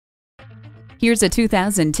Here's a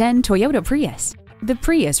 2010 Toyota Prius. The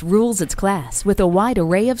Prius rules its class with a wide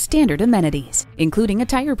array of standard amenities, including a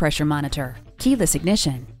tire pressure monitor, keyless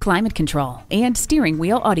ignition, climate control, and steering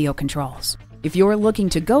wheel audio controls. If you're looking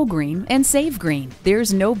to go green and save green,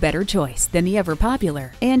 there's no better choice than the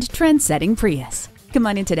ever-popular and trend-setting Prius. Come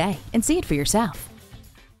on in today and see it for yourself.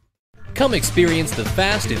 Come experience the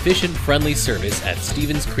fast, efficient, friendly service at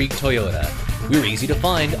Stevens Creek Toyota. We're easy to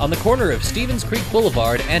find on the corner of Stevens Creek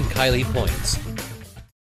Boulevard and Kiley Points.